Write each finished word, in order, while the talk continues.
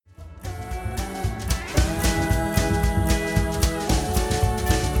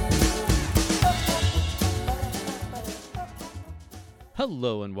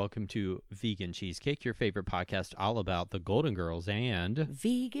Hello and welcome to Vegan Cheesecake, your favorite podcast all about the Golden Girls and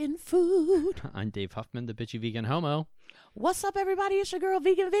vegan food. I'm Dave Huffman, the bitchy vegan homo. What's up, everybody? It's your girl,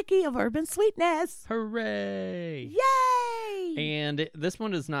 Vegan Vicky of Urban Sweetness. Hooray! Yay! And this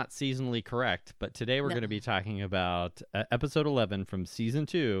one is not seasonally correct, but today we're going to be talking about episode 11 from season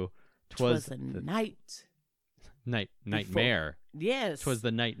 2. 'Twas the Nightmare. Yes. 'Twas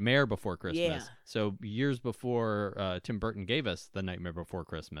the Nightmare Before Christmas. Yeah. So years before Tim Burton gave us The Nightmare Before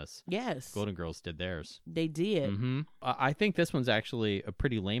Christmas. Yes. Golden Girls did theirs. They did. Mm-hmm. I think this one's actually a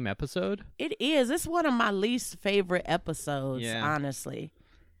pretty lame episode. It is. It's one of my least favorite episodes, honestly.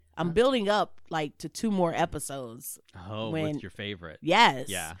 I'm building up to 2 more episodes. Oh, with your favorite. Yes.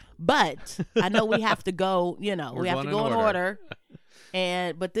 Yeah. But I know we have to go, we have to go in order.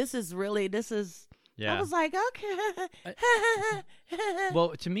 But this is. Yeah. I was like, okay. Well,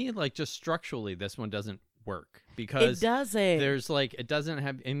 to me, just structurally, this one doesn't work because it doesn't. There's it doesn't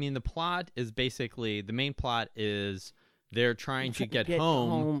have. I mean, the plot is basically the main plot is they're trying to get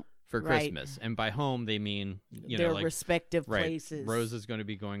home for Christmas, and by home they mean their respective places. Rose is going to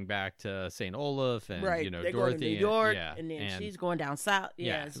be going back to St. Olaf, and they're Dorothy going to New York, and then she's going down south.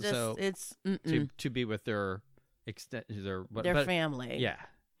 Yeah, it's just so it's to be with their family. Yeah,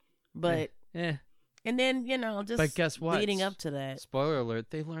 but. And then, just but guess what? leading up to that. Spoiler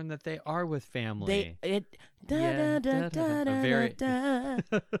alert, they learn that they are with family.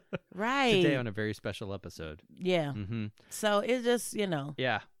 Right. Today on a very special episode. Yeah. Mm-hmm. So it's just,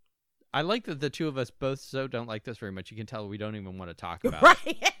 Yeah. I like that the two of us both don't like this very much. You can tell we don't even want to talk about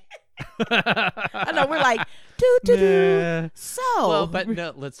it. Right. I know, we're like, do. So. Well, but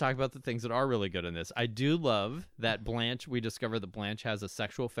no, let's talk about the things that are really good in this. I do love that we discover that Blanche has a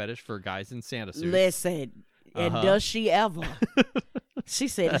sexual fetish for guys in Santa suits. Listen, and does she ever? She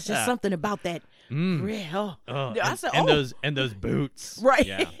said it's just something about that. I said, and those boots. Right.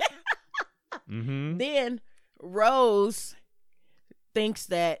 Yeah. Mm-hmm. Then Rose thinks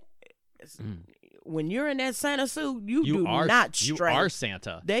that when you're in that Santa suit, you do not stray. You are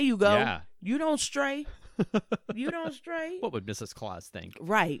Santa. There you go. Yeah. You don't stray. You don't stray. What would Mrs. Claus think?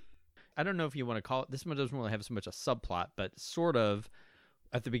 Right. I don't know if you want to call it. This one doesn't really have so much a subplot, but sort of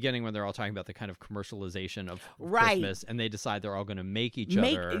at the beginning when they're all talking about the kind of commercialization of Christmas, and they decide they're all going to make each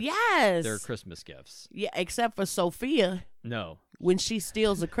other their Christmas gifts. Yeah, except for Sophia. No. When she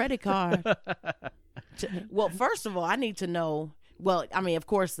steals a credit card. Well, first of all, I need to know. Well, I mean, of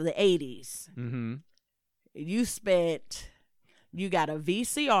course, the 80s. Mm-hmm. You got a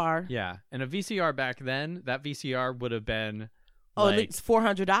VCR. Yeah, and a VCR back then, that VCR would have been at least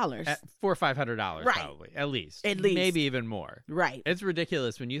 $400. $400 or $500, right. Probably, at least, maybe even more. Right. It's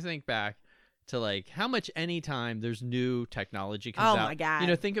ridiculous when you think back to how much anytime there's new technology comes out. Oh my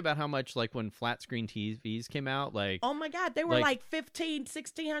God. Think about how much when flat screen TVs came out. Oh my God, they were $1,500,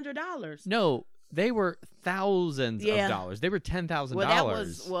 $1,600. No. They were thousands of dollars. They were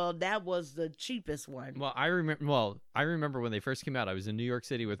 $10,000. Well, that was the cheapest one. Well, I remember when they first came out. I was in New York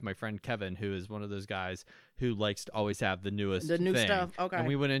City with my friend Kevin, who is one of those guys who likes to always have the newest new thing. stuff. Okay. And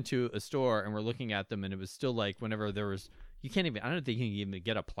we went into a store and we're looking at them, and it was still whenever there was, I don't think you can even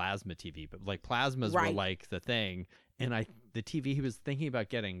get a plasma TV, but plasmas were the thing. And the TV he was thinking about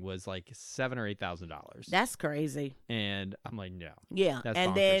getting was $7,000 or $8,000. That's crazy. And I'm like, no. Yeah. That's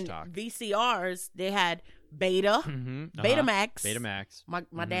and then talk. VCRs, they had Beta, Betamax. Betamax.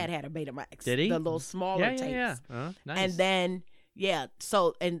 My dad had a Betamax. Did he? The little smaller tapes. Yeah. Nice. And then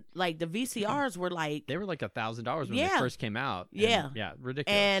so the VCRs were they were $1,000 when they first came out. And, yeah,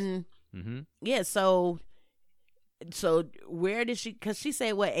 ridiculous. And so where did she? Because she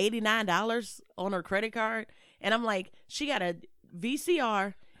said $89 on her credit card. And I'm like, she got a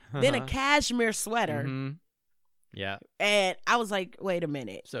VCR, then a cashmere sweater. Mm-hmm. Yeah. And I was like, wait a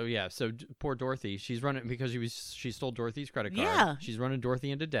minute. So poor Dorothy, she's running because she stole Dorothy's credit card. Yeah. She's running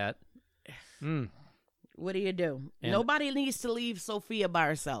Dorothy into debt. What do you do? And nobody needs to leave Sophia by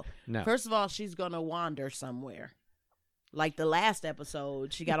herself. No. First of all, she's going to wander somewhere. Like the last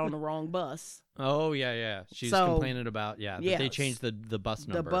episode, she got on the wrong bus. Oh, yeah. She's complaining about, that they changed the bus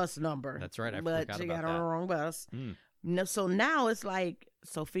number. The bus number. That's right. I forgot about that. But she got on the wrong bus. No, so now it's like,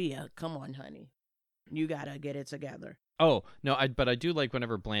 Sophia, come on, honey. You got to get it together. Oh, no, but I do like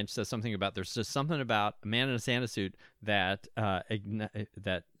whenever Blanche says something about, there's just something about a man in a Santa suit that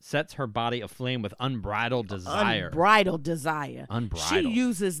that sets her body aflame with unbridled desire. Unbridled desire. Unbridled. She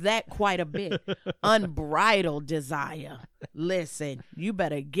uses that quite a bit. Unbridled desire. Listen, you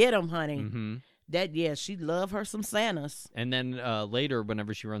better get them, honey. Mm-hmm. She love her some Santas. And then later,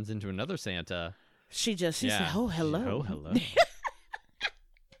 whenever she runs into another Santa, she said, oh, hello. Oh, hello.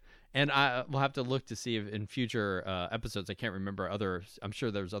 And we'll have to look to see if in future episodes, I can't remember I'm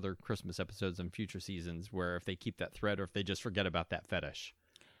sure there's other Christmas episodes in future seasons where if they keep that thread or if they just forget about that fetish.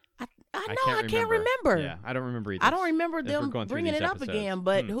 I can't remember. Yeah, I don't remember either. I don't remember them bringing it up again,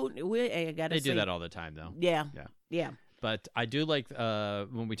 but I gotta They do that all the time, though. Yeah. But I do like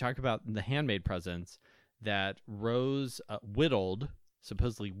when we talk about the handmade presents that Rose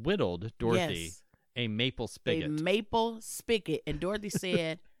supposedly whittled Dorothy a maple spigot. And Dorothy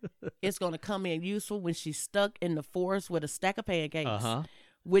said it's going to come in useful when she's stuck in the forest with a stack of pancakes,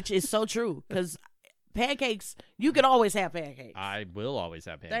 which is so true because pancakes, you can always have pancakes. I will always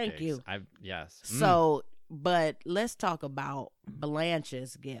have pancakes. Thank you. Yes. So, but let's talk about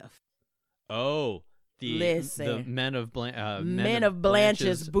Blanche's gift. Oh, the men of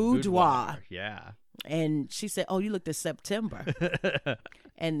Blanche's boudoir. Yeah. And she said, "Oh, you looked at September."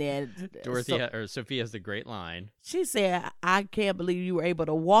 And then Sophia has the great line. She said, "I can't believe you were able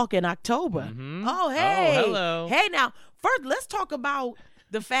to walk in October." Mm-hmm. Oh, hey. Oh, hello. Hey, now, first, let's talk about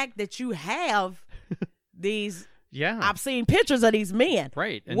the fact that you have these. Yeah. I've seen pictures of these men.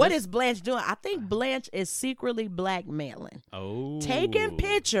 Right. And what is Blanche doing? I think Blanche is secretly blackmailing. Oh. Taking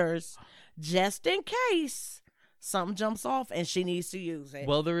pictures just in case something jumps off and she needs to use it.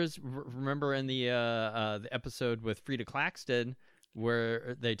 Well, there is, remember in the episode with Frida Claxton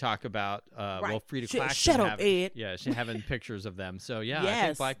where they talk about, Frida Claxton. Shut up, Ed. Yeah, she's having pictures of them. So, yeah, yes, I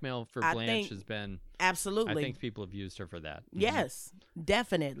think blackmail for Blanche has been. Absolutely. I think people have used her for that. Yes,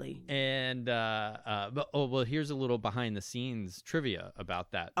 definitely. And, here's a little behind the scenes trivia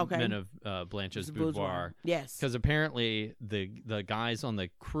about that. Okay. Men of Blanche's boudoir. Yes. Because apparently the guys on the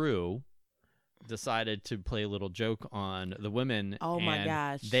crew decided to play a little joke on the women. Oh my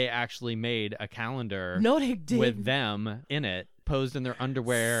gosh. They actually made a calendar didn't. with them in it, posed in their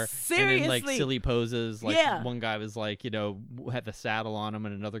underwear. Seriously? And in like silly poses. Like one guy was like, had the saddle on him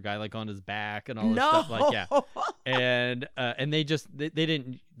and another guy like on his back and all this stuff. Like, yeah. And they did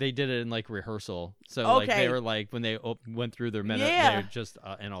it in like rehearsal. So like they were like when they went through their minute, they were just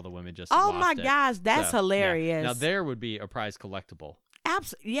and all the women just oh lost my it. gosh, that's hilarious. Yeah. Now there would be a prize collectible.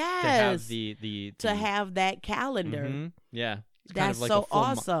 Yes. To have have that calendar. Mm-hmm. Yeah. It's that's kind of like so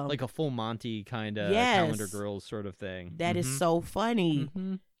awesome. Like a full Monty kind of Calendar Girls sort of thing. That is so funny.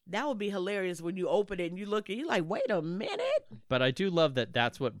 Mm-hmm. That would be hilarious when you open it and you look and you're like, wait a minute. But I do love that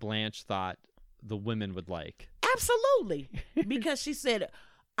that's what Blanche thought the women would like. Absolutely. Because she said,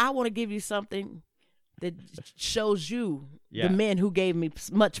 I want to give you something that shows you the men who gave me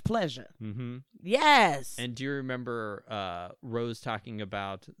much pleasure. Mm-hmm. Yes. And do you remember Rose talking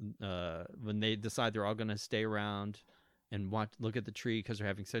about when they decide they're all going to stay around and look at the tree because they're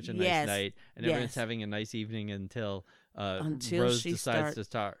having such a nice night, and everyone's having a nice evening until Rose decides to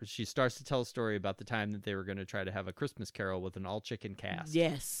start. She starts to tell a story about the time that they were going to try to have a Christmas Carol with an all-chicken cast.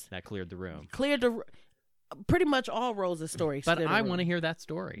 Yes. That cleared the room. Pretty much all Rose's stories. But I want to hear that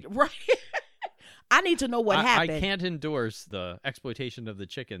story. Right. I need to know what happened. I can't endorse the exploitation of the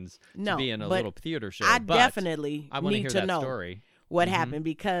chickens to be in a little theater show. I but definitely I want need to to hear know that story. What happened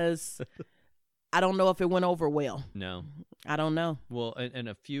because I don't know if it went over well. No. I don't know. Well, in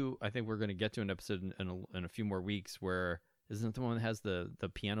a few, I think we're going to get to an episode in a few more weeks where, isn't it the one that has the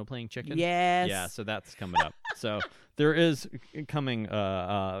piano playing chicken? Yes. Yeah, so that's coming up. So there is coming,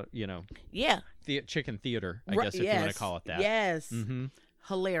 chicken theater, I guess, if you want to call it that. Yes. Mm-hmm.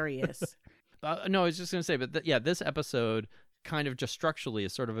 Hilarious. No, I was just going to say, but this episode kind of just structurally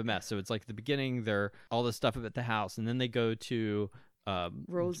is sort of a mess. So it's like the beginning, they're all this stuff at the house, and then they go to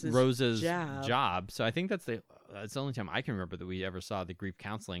Rose's job. So I think that's the only time I can remember that we ever saw the grief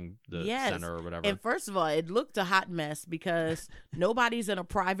counseling center or whatever. And first of all, it looked a hot mess because nobody's in a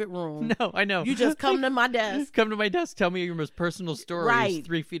private room. No, I know. You just come to my desk. Come to my desk. Tell me your most personal stories. Right.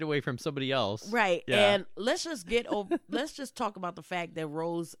 3 feet away from somebody else. Right. Yeah. And let's just let's just talk about the fact that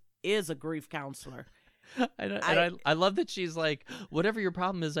Rose is a grief counselor. I love that she's like, whatever your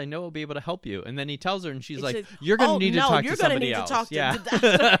problem is, I know I'll be able to help you. And then he tells her, and she's like, you're going to need to talk to somebody else. To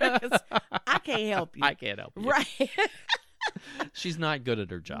the doctor, I can't help you. I can't help you. Right. She's not good at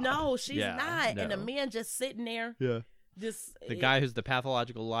her job. No, she's not. No. And the man just sitting there. Yeah. The guy who's the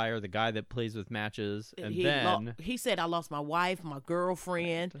pathological liar, the guy that plays with matches, and he said, I lost my wife, my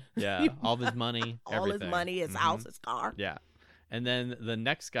girlfriend. Yeah, all of his money, his money, his house, his car. Yeah. And then the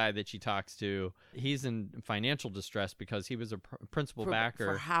next guy that she talks to, he's in financial distress because he was a principal backer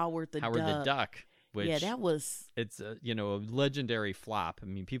for Howard the Duck. Which it's a legendary flop. I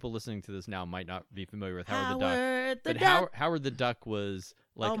mean, people listening to this now might not be familiar with Howard the Duck. Howard the Duck was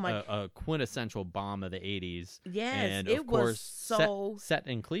like a quintessential bomb of the 80s. Yes, and it was set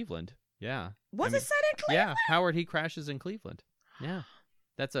in Cleveland. Yeah. Was it set in Cleveland? Yeah, Howard, he crashes in Cleveland. Yeah.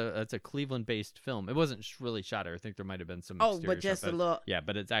 That's a Cleveland-based film. It wasn't really shot here. I think there might have been some. But just a little. Yeah,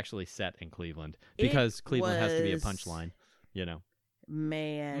 but it's actually set in Cleveland because Cleveland has to be a punchline.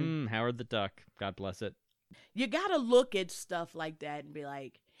 Man. Howard the Duck. God bless it. You gotta look at stuff like that and be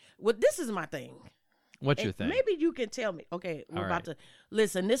like, "Well, this is my thing." What's your thing? Maybe you can tell me. Okay, we're about to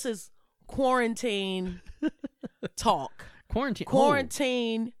listen. This is quarantine talk.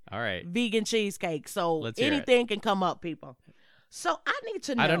 Quarantine. All right. Vegan cheesecake. So anything can come up, people. So I need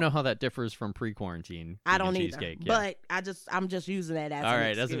to know. I don't know how that differs from pre-quarantine. I don't either. Cheesecake. But I'm just using that as an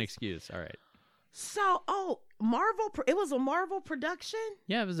excuse. As an excuse. All right. So, Marvel. It was a Marvel production.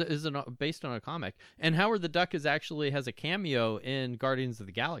 Yeah, it was based on a comic, and Howard the Duck has a cameo in Guardians of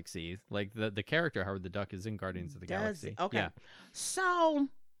the Galaxy. Like the character Howard the Duck is in Guardians of the Galaxy. Okay. Yeah. So,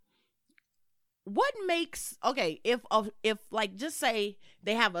 what makes if like just say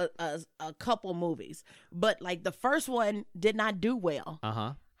they have a couple movies, but like the first one did not do well.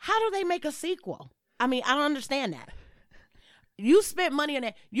 How do they make a sequel? I mean, I don't understand that. You spent money on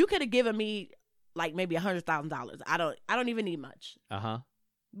that. You could have given me like maybe $100,000. I don't even need much.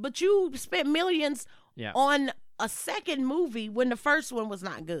 But you spent millions on a second movie when the first one was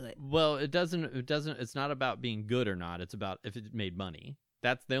not good. Well, it doesn't. It's not about being good or not. It's about if it made money.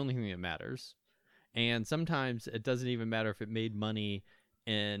 That's the only thing that matters. And sometimes it doesn't even matter if it made money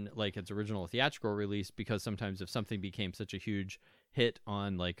in like its original theatrical release, because sometimes if something became such a huge hit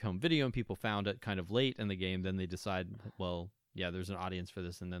on like home video and people found it kind of late in the game, then they decide, well, yeah, there's an audience for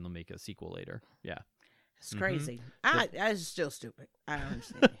this, and then they'll make a sequel later. Yeah. It's crazy. It's still stupid. I don't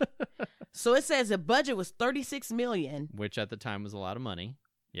understand. So it says the budget was $36 million, which at the time was a lot of money.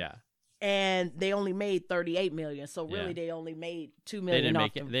 Yeah. And they only made $38 million. So really, they only made $2 million.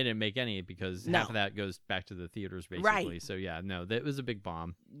 They didn't make any because half of that goes back to the theaters, basically. Right. So yeah, no, that was a big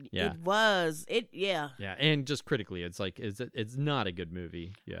bomb. Yeah. It was. Yeah. Yeah, and just critically, it's like it's not a good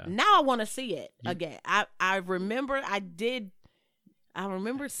movie. Yeah. Now I want to see it again. I remember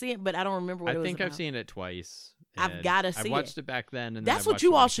seeing, but I don't remember what it was. I think I've seen it twice. I've got to see it. I watched it back then, and that's what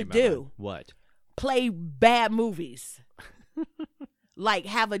you all should do. What? Play bad movies. Like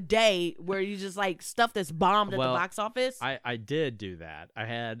have a day where you just like stuff that's bombed at the box office. I did do that. I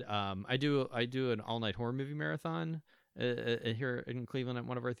had I do an all-night horror movie marathon here in Cleveland at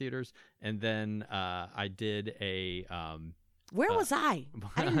one of our theaters, and then I did a where was I?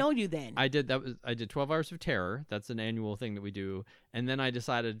 I didn't know you then. I did 12 Hours of Terror. That's an annual thing that we do. And then I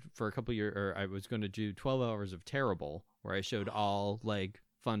decided for a couple years, or I was going to do 12 Hours of Terrible, where I showed all like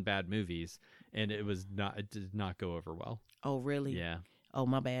fun bad movies, and it did not go over well. Oh, really? Yeah. Oh,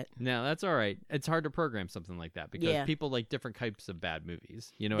 my bad. No, that's all right. It's hard to program something like that because people like different types of bad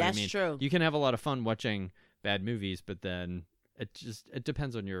movies. You know what I mean? That's true. You can have a lot of fun watching bad movies, but then it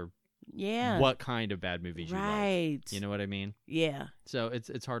depends on your what kind of bad movies you like. You know what I mean? Yeah. So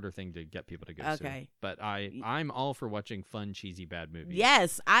it's harder thing to get people to go see. But I'm all for watching fun, cheesy, bad movies.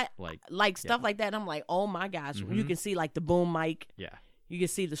 Yes, I like stuff like that. I'm like, oh my gosh, you can see like the boom mic. Yeah. You can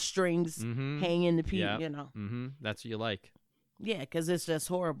see the strings hanging the people. You know. That's what you like. Yeah, because it's just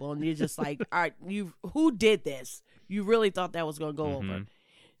horrible, and you're just like, all right, who did this? You really thought that was going to go over.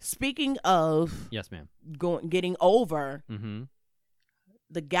 Speaking of, yes, ma'am, getting over.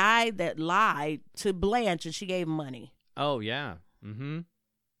 The guy that lied to Blanche and she gave him money. Oh yeah.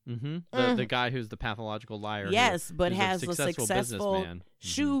 The guy who's the pathological liar. Yes, but has a successful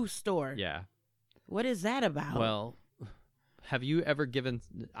shoe store. Yeah. What is that about? Well, have you ever given?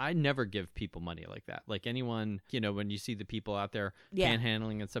 I never give people money like that. Like anyone, when you see the people out there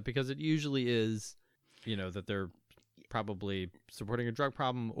panhandling and stuff, because it usually is, that they're probably supporting a drug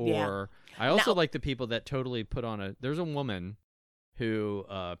problem, or I also like the people that totally put on there's a woman who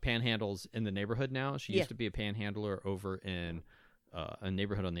panhandles in the neighborhood now. She used to be a panhandler over in a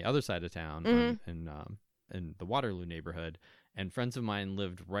neighborhood on the other side of town, in the Waterloo neighborhood. And friends of mine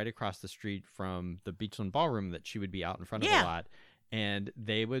lived right across the street from the Beachland Ballroom that she would be out in front of a lot. And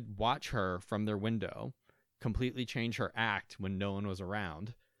they would watch her from their window completely change her act when no one was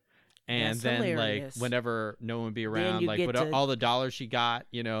around. And That's then, hilarious. like, whenever no one would be around, like, all the dollars she got,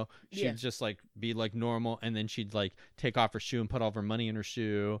 she'd just, like, be, like, normal. And then she'd, like, take off her shoe and put all of her money in her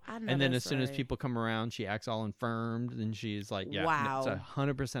shoe. And then as soon as people come around, she acts all infirmed. And she's like, wow. It's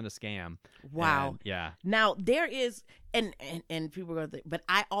 100% a scam. Wow. And, yeah. Now, there is, and people go, but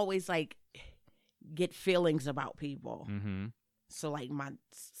I always, like, get feelings about people. So, like, my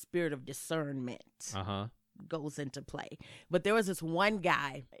spirit of discernment. Goes into play. But there was this one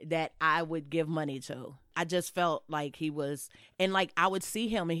guy that I would give money to. I just felt like he was, and like I would see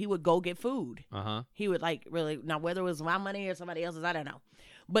him and he would go get food. He would like really, now whether it was my money or somebody else's, I don't know.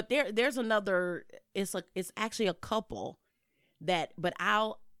 But there's another, it's actually a couple that, but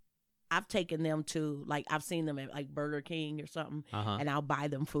I've taken them to, like, I've seen them at like Burger King or something, and I'll buy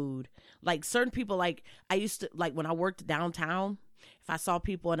them food. Like certain people, like I used to, like when I worked downtown, if I saw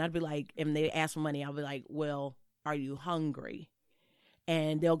people and I'd be like, and they ask for money, I'll be like, well, are you hungry?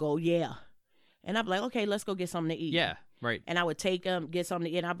 And they'll go, yeah. And I'd be like, okay, let's go get something to eat. Yeah, right. And I would take them, get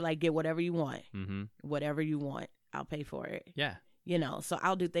something to eat, and I'd be like, get whatever you want. Mm-hmm. Whatever you want, I'll pay for it. Yeah. You know, so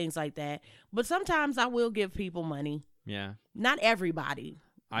I'll do things like that. But sometimes I will give people money. Yeah. Not everybody.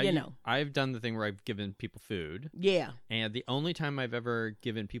 I've done the thing where I've given people food. Yeah. And the only time I've ever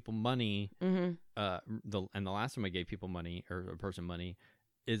given people money, mm-hmm. the last time I gave people money or a person money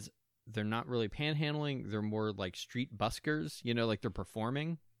is they're not really panhandling. They're more like street buskers, you know, like they're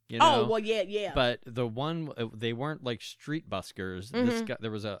performing. You know? Oh, well, yeah. But the one, they weren't like street buskers. Mm-hmm. This guy,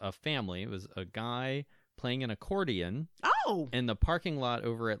 there was a family. It was a guy playing an accordion. Oh. In the parking lot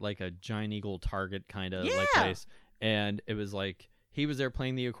over at like a Giant Eagle Target kind of like place. And it was like, he was there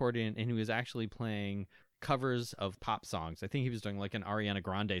playing the accordion, and he was actually playing covers of pop songs. I think he was doing like an Ariana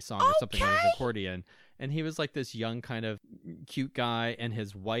Grande song or something on his accordion. And he was like this young kind of cute guy, and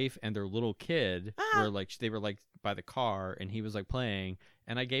his wife and their little kid were like, they were like by the car, and he was like playing.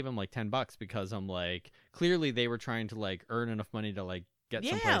 And I gave him like $10 because I'm like, clearly they were trying to like earn enough money to like get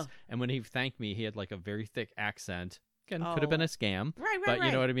someplace. And when he thanked me, he had like a very thick accent. Again, could have been a scam. Right. But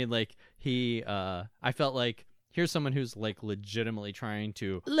you know what I mean? Like I felt like, here's someone who's like legitimately trying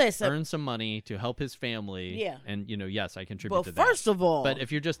to earn some money to help his family. Yeah. And, you know, yes, I contribute to that. But first of all. But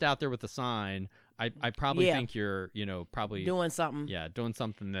if you're just out there with a sign, I probably think you're, you know, probably doing something. Yeah, doing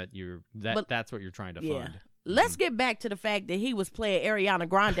something that that's what you're trying to fund. Let's get back to the fact that he was playing Ariana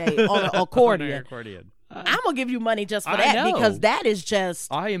Grande on an accordion. I'm gonna give you money just for that because that is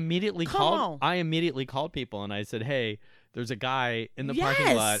just. I immediately called people and I said, hey, there's a guy in the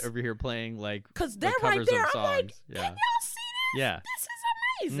parking lot over here playing like because they're covers right there. of songs. I'm like, can y'all see this? Yeah, this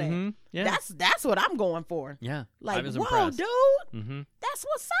is amazing. Mm-hmm. Yeah, that's what I'm going for. Yeah, like I was whoa, impressed. dude, mm-hmm. That's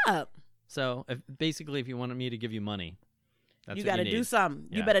what's up. So basically, if you wanted me to give you money, that's you got to do something.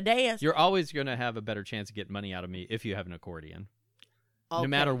 Yeah. You better dance. You're always going to have a better chance of getting money out of me if you have an accordion, no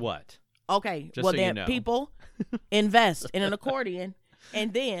matter what. Okay, just well so then you know. People invest in an accordion.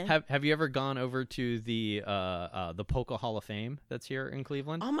 And then have you ever gone over to the Polka Hall of Fame that's here in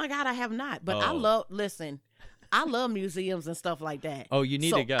Cleveland? Oh my God, I have not. But I love museums and stuff like that. Oh, you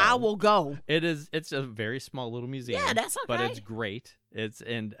need to go. I will go. It's a very small little museum. Yeah, that's okay. But it's great. It's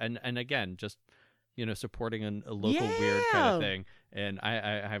and again, just supporting a local weird kind of thing. And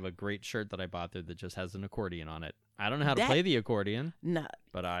I have a great shirt that I bought there that just has an accordion on it. I don't know how to play the accordion. No.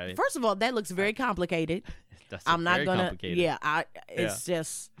 But first of all, that looks very complicated. I'm not gonna. Complicated. Yeah, it's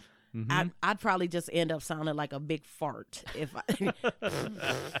just. Mm-hmm. I'd probably just end up sounding like a big fart if I.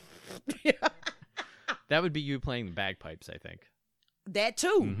 That would be you playing the bagpipes, I think. That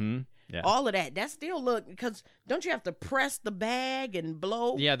too. Mm-hmm. Yeah. All of that. That still because don't you have to press the bag and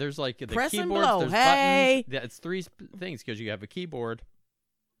blow? Yeah, there's like the press keyboards, and blow. there's buttons. Yeah, it's three things because you have a keyboard.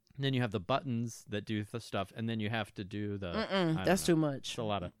 And then you have the buttons that do the stuff, and then you have to do the. That's too much. It's a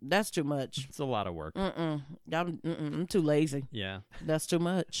lot of. That's too much. It's a lot of work. I'm too lazy. Yeah. That's too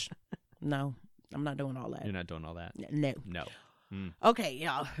much. No, I'm not doing all that. You're not doing all that. No. No. Mm. Okay,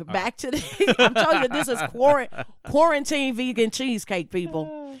 y'all. Back to the. I'm telling you, this is quarantine vegan cheesecake,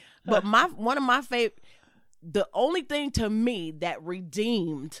 people. But one of my favorite. The only thing to me that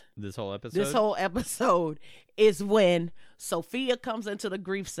redeemed this whole episode is when Sophia comes into the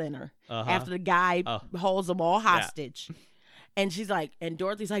grief center after the guy holds them all hostage. Yeah. And she's like, and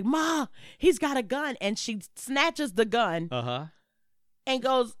Dorothy's like, Ma, he's got a gun. And she snatches the gun and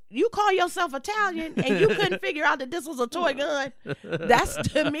goes, you call yourself Italian and you couldn't figure out that this was a toy gun. That's,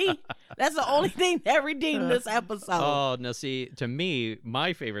 to me, that's the only thing that redeemed this episode. Oh, now see, to me,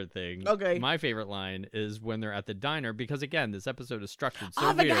 my favorite thing, my favorite line is when they're at the diner, because again, this episode is structured so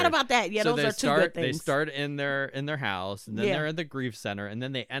weird. I forgot about that. Yeah, so those are two good things. They start in their house, and then they're in the grief center, and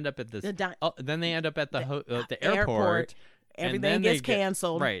then they end up at this. Then they end up at the airport. Everything gets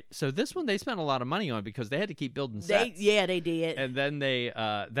canceled. Right. So this one they spent a lot of money on because they had to keep building sets. They did. And then they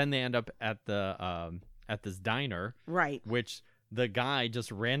end up at the at this diner. Right. Which the guy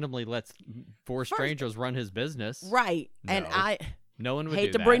just randomly lets four strangers run his business. Right. No. And no one would hate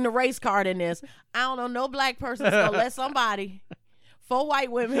do to that. bring the race card in this. I don't know, no black person's gonna let somebody, 4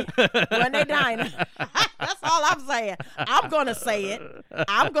 white women, run their diner. That's all I'm saying. I'm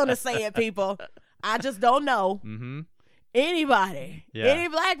gonna say it, people. I just don't know. Mm-hmm. Anybody, any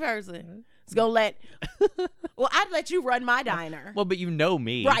black person is gonna let. Well, I'd let you run my diner. Well, but you know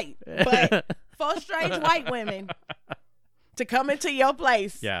me, right? But 4 strange white women to come into your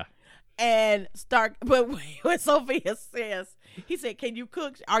place, yeah, and start. But when Sophia says, He said, "Can you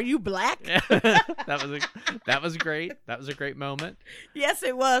cook? Are you black?" that was great. That was a great moment. Yes,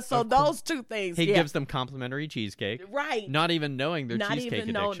 it was. So those two things. He gives them complimentary cheesecake, right? Not even knowing their not cheesecake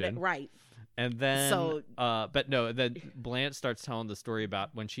even addiction, right? And then, then Blanche starts telling the story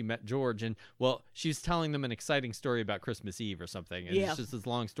about when she met George, and she's telling them an exciting story about Christmas Eve or something, and it's just this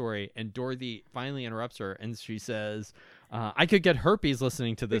long story. And Dorothy finally interrupts her, and she says, "I could get herpes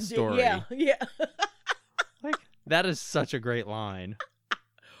listening to this story." Yeah. Like that is such a great line,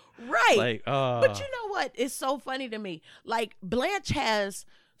 right? Like, but you know what? It's so funny to me. Like Blanche has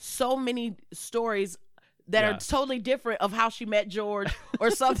so many stories that are totally different of how she met George or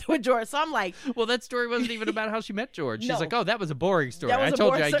something with George. So I'm like, well, that story wasn't even about how she met George. She's like, oh, that was a boring story. I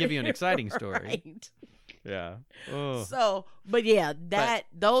told you I'd give you an exciting story. Right. Yeah. Oh. So, but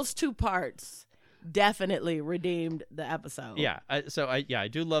those two parts definitely redeemed the episode. Yeah. I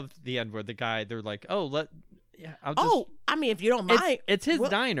do love the end where the guy, they're like, I mean, if you don't mind, it's his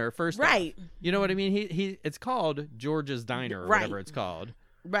diner first, right? Off. You know what I mean? It's called George's Diner or whatever it's called,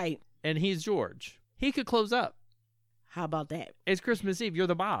 right? And he's George. He could close up. How about that? It's Christmas Eve. You're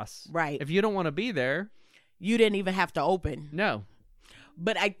the boss. Right. If you don't want to be there. You didn't even have to open. No.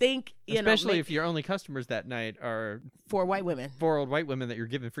 But I think, especially if your only customers that night are 4 white women. 4 old white women that you're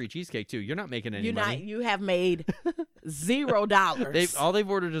giving free cheesecake to. You're not making any money. You have made $0. All they've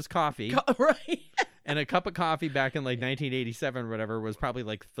ordered is coffee. Right. And a cup of coffee back in like 1987 or whatever was probably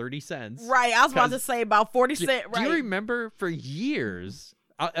like 30 cents. Right. I was about to say about 40 cents. Right. Do you remember for years...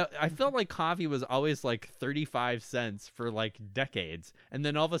 I felt like coffee was always like 35 cents for like decades. And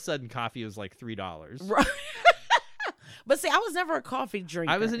then all of a sudden coffee was like $3. Right. But see, I was never a coffee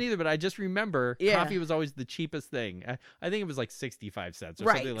drinker. I wasn't either, but I just remember coffee was always the cheapest thing. I think it was like 65 cents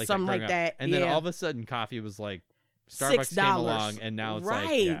or something like that. And then all of a sudden coffee was like Starbucks came along and now it's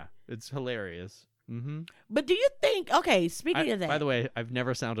like, it's hilarious. Mm-hmm. But do you think? Okay, speaking of that. By the way, I've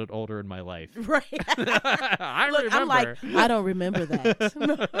never sounded older in my life. Right. Remember. I'm like, I don't remember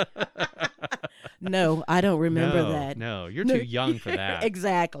that. No, I don't remember that. No, you're too young for that.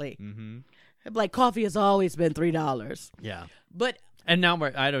 Exactly. Mm-hmm. Like coffee has always been $3. Yeah. But now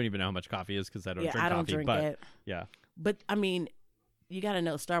I don't even know how much coffee is because I don't drink coffee. I don't drink it. Yeah. But I mean, you got to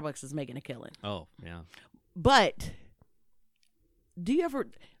know Starbucks is making a killing. Oh yeah. But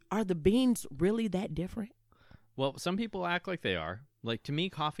are the beans really that different? Well, some people act like they are. Like to me,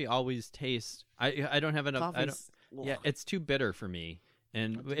 coffee always tastes. I don't have enough. It's too bitter for me.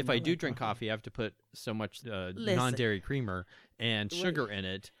 And if I do drink coffee, I have to put so much non-dairy creamer and sugar in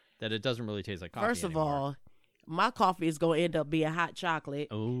it that it doesn't really taste like coffee. First of all, my coffee is going to end up being hot chocolate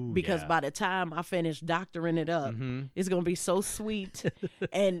because by the time I finish doctoring it up, it's going to be so sweet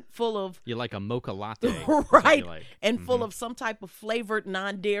and full of... You like a mocha latte. Right. Like. And full of some type of flavored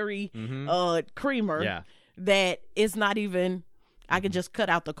non-dairy creamer that it's not even... I can just cut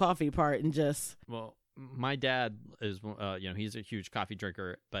out the coffee part and just... Well, my dad is, he's a huge coffee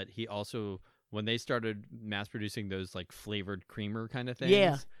drinker, but he also, when they started mass producing those like flavored creamer kind of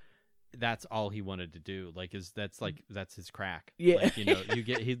things, that's all he wanted to do. Like, that's his crack. Yeah. Like,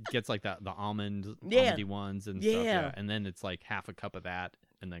 he gets like the almondy ones and stuff. Yeah. And then it's like half a cup of that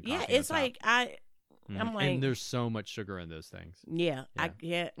and then coffee it's like I'm like, and there's so much sugar in those things. Yeah.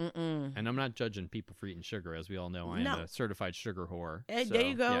 And I'm not judging people for eating sugar, as we all know. I am a certified sugar whore. Hey, so, there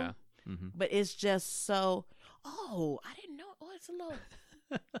you go. Yeah. But it's just so. Oh, I didn't know. Oh, it's a little.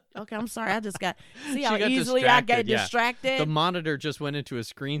 Okay, I'm sorry. I just got. See how easily I get distracted. The monitor just went into a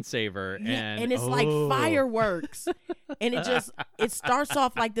screensaver, and it's like fireworks, and it starts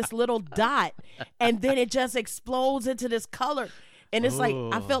off like this little dot, and then it just explodes into this color, and it's like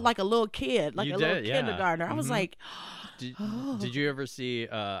I felt like a little kid, like little kindergartner. I was like. Did you ever see?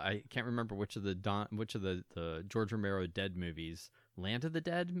 I can't remember which of the George Romero Dead movies. Land of the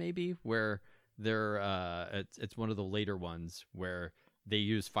Dead, maybe, where they're it's one of the later ones where they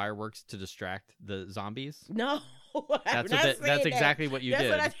use fireworks to distract the zombies. No, that's exactly what you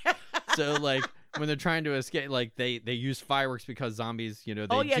did. So like when they're trying to escape, like they use fireworks because zombies, they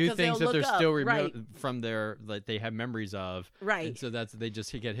do things that they're still remote from their they have memories of. Right. And so they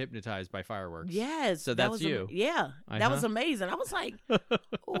just get hypnotized by fireworks. Yes. So that's you. That was amazing. I was like,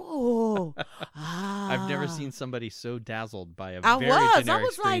 oh. I've never seen somebody so dazzled by a very generic I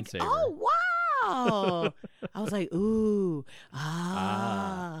was like, screensaver. oh wow. I was like, ooh,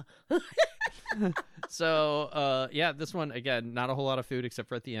 So, this one, again, not a whole lot of food except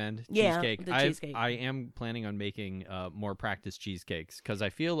for at the end. Cheesecake. The cheesecake. I am planning on making more practice cheesecakes because I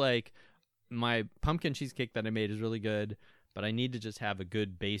feel like my pumpkin cheesecake that I made is really good, but I need to just have a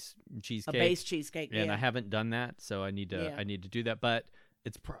good base cheesecake. A base cheesecake, and I haven't done that, so I need to do that. But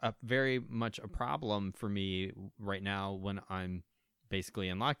it's very much a problem for me right now when I'm basically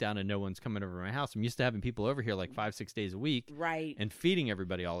in lockdown and no one's coming over to my house. I'm used to having people over here like 5-6 days a week, right, and feeding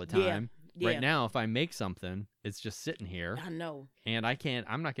everybody all the time. Yeah. Right now, if I make something, it's just sitting here. I know. And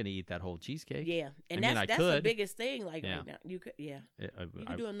I'm not going to eat that whole cheesecake. Yeah. And I that's the biggest thing. Like, yeah. right now, you could, you I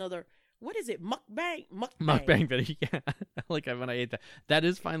can do another, what is it? Mukbang video. Yeah. Like when I ate that. That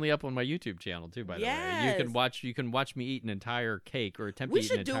is finally up on my YouTube channel too, by the way. You can watch me eat an entire cake or attempt to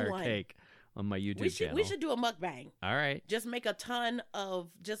eat an entire cake on my YouTube channel. We should do a mukbang. All right. Just make a ton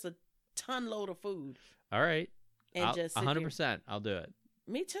load of food. All right. And just 100%. I'll do it.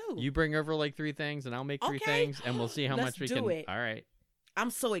 Me too. You bring over like 3 things and I'll make 3 things and we'll see how much we can. It. All right. I'm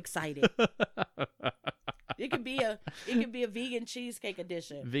so excited. It could be a vegan cheesecake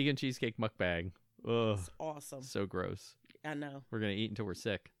edition. Vegan cheesecake mukbang. Ugh. It's awesome. So gross. I know. We're going to eat until we're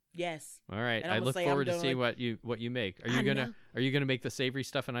sick. Yes. All right. I look forward to see what you make. Are you gonna make the savory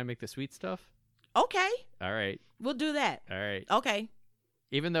stuff and I make the sweet stuff? Okay. All right. We'll do that. All right. Okay.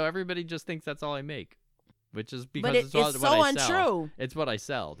 Even though everybody just thinks that's all I make, which is because it's what so I untrue. Sell. It's what I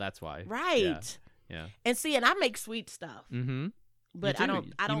sell. That's why. Right. Yeah. And see, and I make sweet stuff. Mm-hmm. But I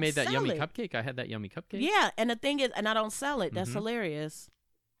don't. You made that sell yummy it. cupcake. I had that yummy cupcake. Yeah, and the thing is, and I don't sell it. That's hilarious.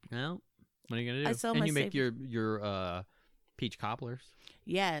 Well, what are you gonna do? I sell and my you make your peach cobblers.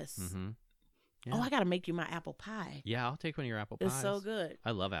 Yes. Mm-hmm. Yeah. Oh, I gotta make you my apple pie. Yeah, I'll take one of your apple pies. It's so good.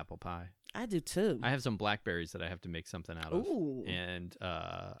 I love apple pie. I do too. I have some blackberries that I have to make something out of. Ooh. And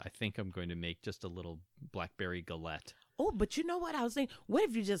I think I'm going to make just a little blackberry galette. Oh, but you know what I was thinking? What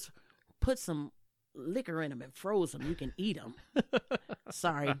if you just put some liquor in them and froze them? You can eat them.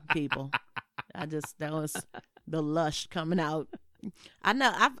 Sorry, people. That was the lush coming out. I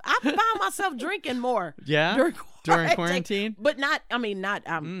know. I found myself drinking more. Yeah. During quarantine, but not. I mean, not.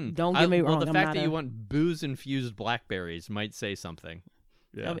 Don't get me wrong. Well, the fact that you want booze infused blackberries might say something.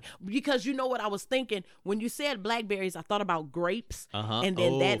 Yeah. Because you know what I was thinking when you said blackberries, I thought about grapes, and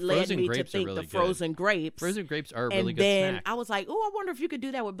then that led me to think really the frozen grapes. Frozen grapes are a really good snack. And then I was like, oh, I wonder if you could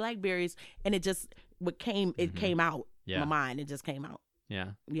do that with blackberries, and it just came out. My mind. It just came out.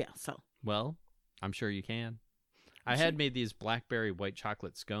 Yeah. Yeah. So. Well, I'm sure you can. I had made these blackberry white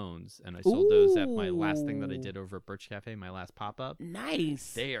chocolate scones, and I sold those at my last thing that I did over at Birch Cafe, my last pop-up.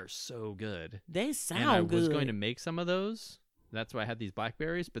 Nice. They are so good. They sound good. And I was going to make some of those. That's why I had these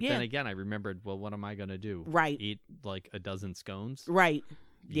blackberries. But then again, I remembered, well, what am I going to do? Right. Eat like a dozen scones? Right.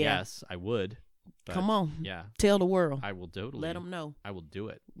 Yeah. Yes, I would. But come on. Yeah. Tell the world. I will totally. Let them know. I will do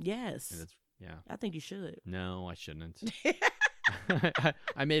it. Yes. And yeah. I think you should. No, I shouldn't.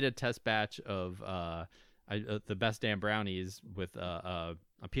 I made a test batch of the best damn brownies with a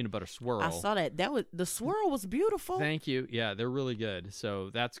peanut butter swirl. I saw that. The swirl was beautiful. Thank you. Yeah, they're really good. So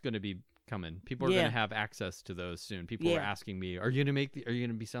that's going to be coming. People are going to have access to those soon. People are asking me, "Are you going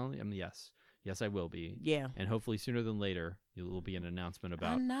to be selling them?" Yes. Yes, I will be. Yeah. And hopefully sooner than later, there will be an announcement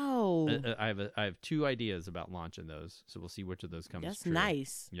about. I know. I have 2 ideas about launching those, so we'll see which of those comes. That's true.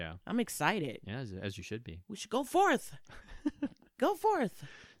 Nice. Yeah. I'm excited. Yeah, as you should be. We should go forth. Go forth.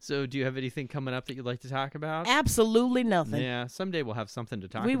 So, do you have anything coming up that you'd like to talk about? Absolutely nothing. Yeah, someday we'll have something to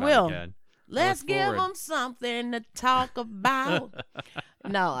talk about. We will. Again. Let's give them something to talk about.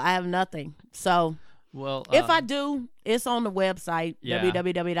 No, I have nothing. So, well, if I do, it's on the website,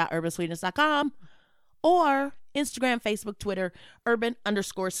 www.urbansweetness.com, or Instagram, Facebook, Twitter,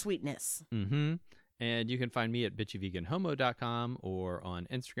 urban_sweetness. Mm-hmm. And you can find me at bitchyveganhomo.com or on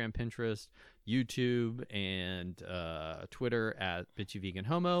Instagram, Pinterest, YouTube, and Twitter at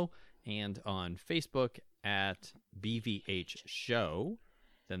bitchyveganhomo, and on Facebook at BVH Show.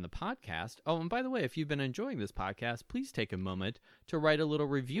 Then the podcast. Oh, and by the way, if you've been enjoying this podcast, please take a moment to write a little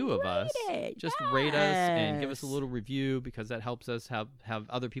review of us. Just rate us and give us a little review, because that helps us have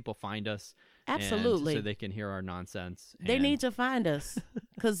other people find us. Absolutely. So they can hear our nonsense. They need to find us,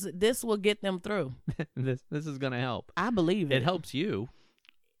 because this will get them through. This is going to help. I believe it. It helps you.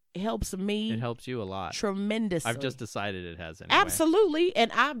 It helps me. It helps you a lot. Tremendously. I've just decided it has anyway. Absolutely.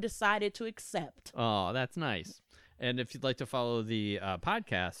 And I've decided to accept. Oh, that's nice. And if you'd like to follow the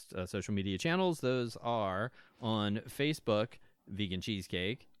podcast social media channels, those are on Facebook, Vegan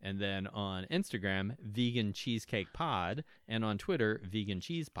Cheesecake, and then on Instagram, Vegan Cheesecake Pod, and on Twitter, Vegan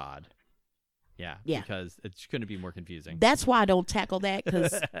Cheese Pod. Yeah. Because it's going to be more confusing. That's why I don't tackle that,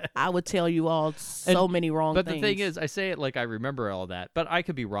 because I would tell you all many wrong things. But the thing is, I say it like I remember all that, but I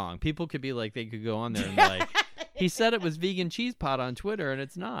could be wrong. People could be like, they could go on there and be like, he said it was Vegan Cheese Pod on Twitter, and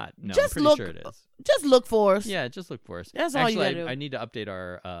it's not. No, I'm pretty sure it is. Just look for us. Yeah, just look for us. That's all you gotta do. I need to update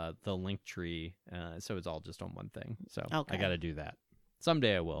our the link tree, so it's all just on one thing. So I got to do that.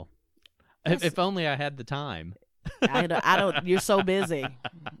 Someday I will. If only I had the time. I don't. You're so busy.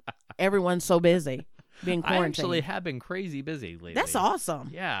 Everyone's so busy being quarantined. I actually have been crazy busy lately. That's awesome.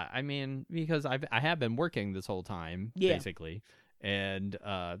 Yeah, I mean, because I have been working this whole time, basically, and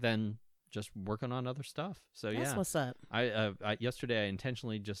then just working on other stuff. So that's what's up. I yesterday I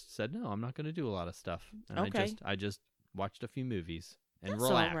intentionally just said no, I'm not going to do a lot of stuff, and I just watched a few movies and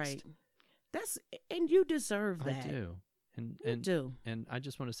relaxed. All right. And you deserve that. I do. And you do. And I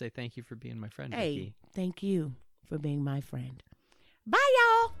just want to say thank you for being my friend, Hey, Vicki. thank you for being my friend. Bye,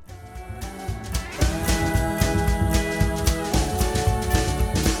 y'all.